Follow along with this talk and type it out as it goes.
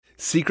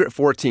Secret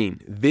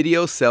 14,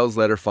 Video Sales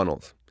Letter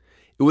Funnels.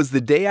 It was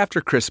the day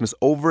after Christmas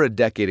over a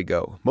decade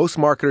ago. Most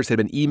marketers had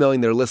been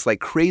emailing their lists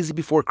like crazy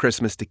before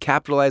Christmas to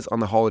capitalize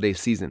on the holiday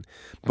season.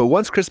 But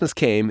once Christmas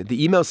came,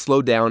 the emails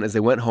slowed down as they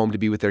went home to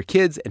be with their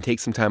kids and take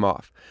some time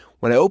off.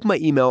 When I opened my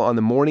email on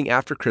the morning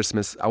after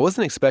Christmas, I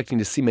wasn't expecting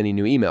to see many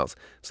new emails.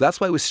 So that's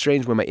why it was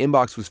strange when my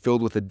inbox was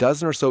filled with a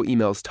dozen or so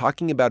emails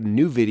talking about a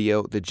new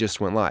video that just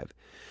went live.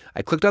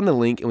 I clicked on the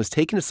link and was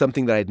taken to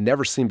something that I had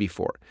never seen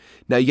before.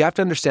 Now, you have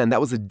to understand that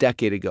was a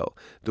decade ago.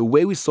 The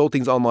way we sold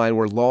things online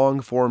were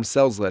long-form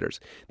sales letters.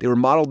 They were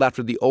modeled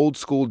after the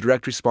old-school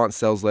direct response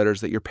sales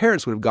letters that your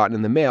parents would have gotten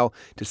in the mail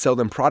to sell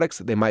them products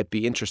that they might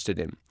be interested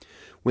in.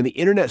 When the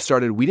internet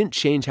started, we didn't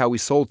change how we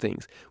sold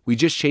things. We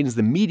just changed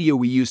the media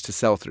we used to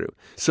sell through.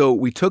 So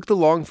we took the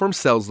long-form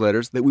sales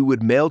letters that we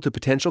would mail to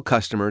potential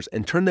customers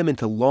and turned them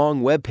into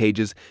long web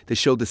pages that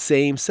showed the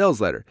same sales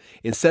letter.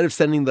 Instead of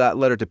sending that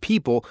letter to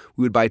people,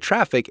 we would buy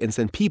traffic and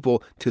send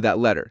people to that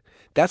letter.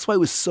 That's why it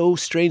was so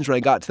strange when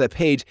I got to that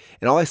page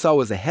and all I saw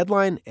was a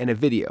headline and a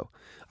video.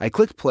 I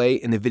clicked play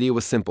and the video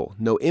was simple.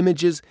 No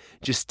images,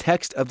 just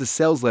text of the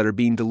sales letter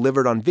being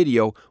delivered on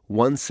video,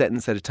 one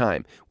sentence at a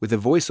time, with a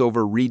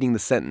voiceover reading the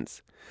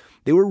sentence.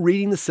 They were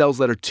reading the sales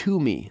letter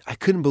to me. I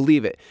couldn't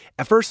believe it.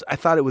 At first, I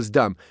thought it was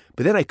dumb,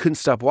 but then I couldn't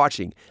stop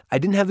watching. I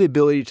didn't have the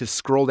ability to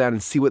scroll down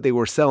and see what they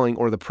were selling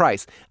or the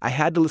price. I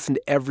had to listen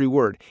to every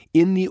word,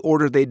 in the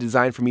order they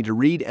designed for me to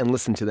read and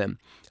listen to them.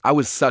 I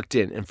was sucked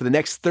in, and for the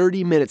next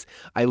 30 minutes,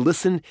 I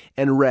listened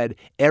and read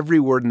every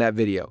word in that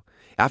video.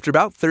 After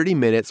about 30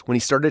 minutes, when he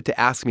started to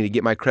ask me to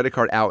get my credit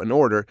card out in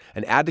order,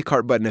 an add to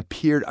cart button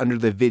appeared under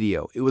the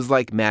video. It was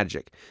like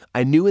magic.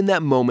 I knew in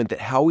that moment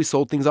that how we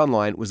sold things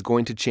online was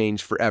going to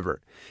change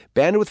forever.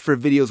 Bandwidth for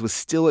videos was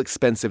still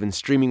expensive and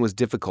streaming was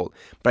difficult,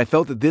 but I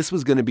felt that this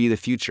was going to be the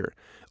future.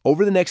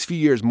 Over the next few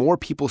years, more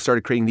people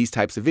started creating these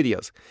types of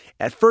videos.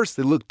 At first,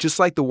 they looked just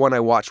like the one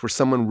I watched where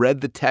someone read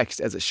the text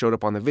as it showed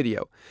up on the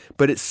video.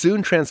 But it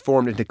soon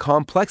transformed into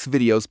complex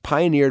videos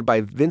pioneered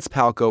by Vince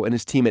Palco and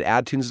his team at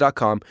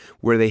AdTunes.com,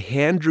 where they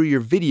hand-drew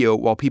your video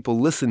while people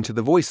listened to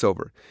the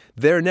voiceover.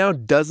 There are now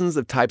dozens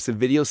of types of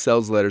video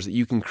sales letters that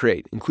you can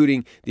create,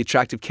 including the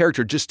attractive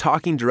character just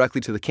talking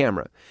directly to the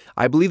camera.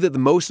 I believe that the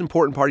most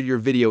important part of your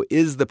video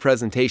is the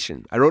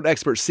presentation. I wrote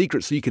Expert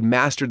Secrets so you can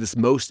master this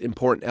most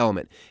important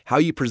element. How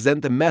you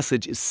present the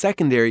message is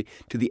secondary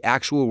to the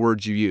actual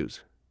words you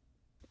use.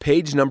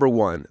 Page number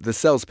 1, the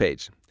sales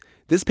page.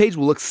 This page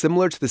will look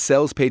similar to the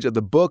sales page of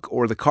the book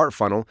or the cart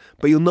funnel,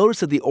 but you'll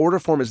notice that the order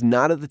form is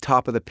not at the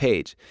top of the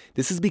page.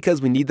 This is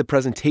because we need the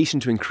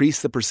presentation to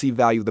increase the perceived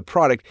value of the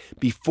product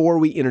before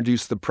we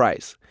introduce the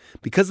price.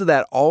 Because of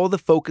that, all the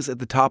focus at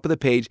the top of the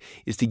page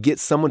is to get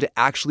someone to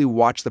actually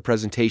watch the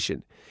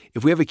presentation.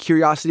 If we have a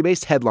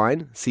curiosity-based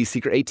headline, see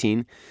Secret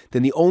 18,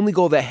 then the only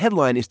goal of that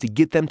headline is to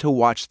get them to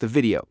watch the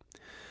video.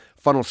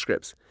 Funnel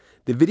scripts.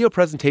 The video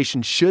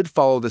presentation should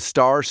follow the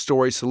Star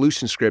Story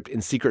Solution script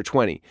in Secret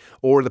 20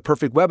 or the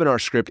Perfect Webinar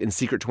script in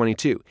Secret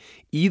 22.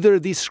 Either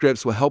of these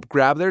scripts will help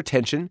grab their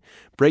attention,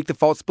 break the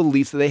false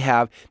beliefs that they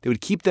have that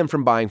would keep them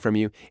from buying from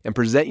you, and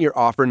present your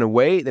offer in a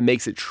way that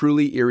makes it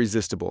truly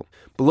irresistible.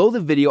 Below the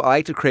video, I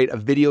like to create a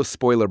video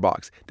spoiler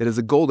box that has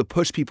a goal to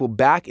push people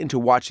back into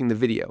watching the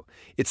video.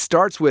 It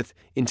starts with,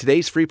 in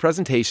today's free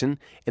presentation,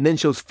 and then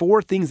shows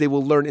 4 things they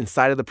will learn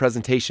inside of the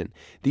presentation.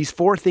 These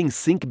 4 things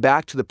sync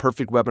back to the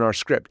Perfect Webinar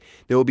script.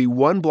 There will be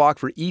one block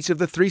for each of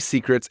the 3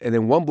 secrets and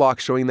then one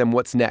block showing them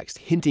what's next,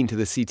 hinting to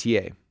the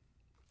CTA.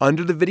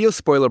 Under the video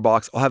spoiler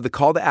box, I'll have the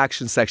call to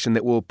action section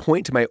that will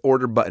point to my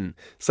order button.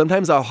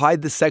 Sometimes I'll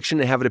hide this section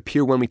and have it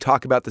appear when we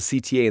talk about the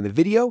CTA in the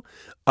video.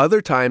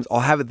 Other times, I'll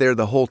have it there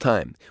the whole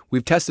time.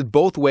 We've tested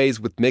both ways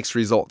with mixed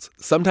results.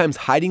 Sometimes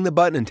hiding the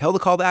button until the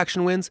call to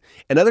action wins,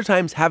 and other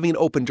times having it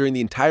open during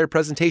the entire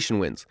presentation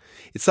wins.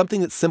 It's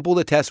something that's simple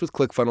to test with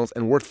ClickFunnels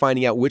and worth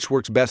finding out which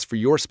works best for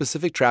your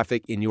specific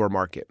traffic in your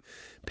market.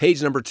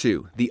 Page number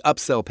 2, the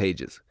upsell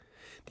pages.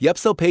 The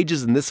upsell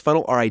pages in this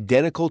funnel are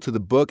identical to the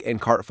book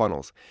and cart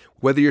funnels.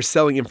 Whether you're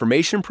selling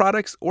information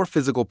products or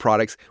physical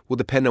products will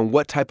depend on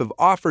what type of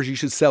offers you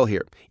should sell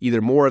here,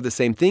 either more of the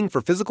same thing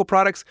for physical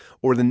products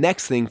or the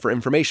next thing for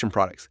information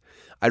products.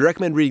 I'd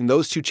recommend reading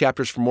those 2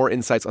 chapters for more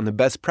insights on the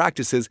best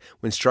practices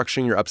when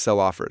structuring your upsell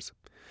offers.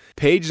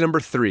 Page number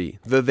 3,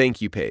 the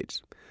thank you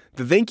page.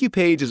 The thank you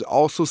page is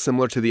also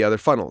similar to the other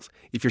funnels.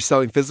 If you're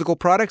selling physical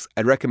products,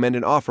 I'd recommend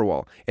an offer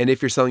wall. And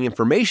if you're selling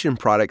information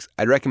products,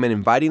 I'd recommend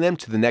inviting them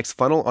to the next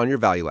funnel on your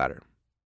value ladder.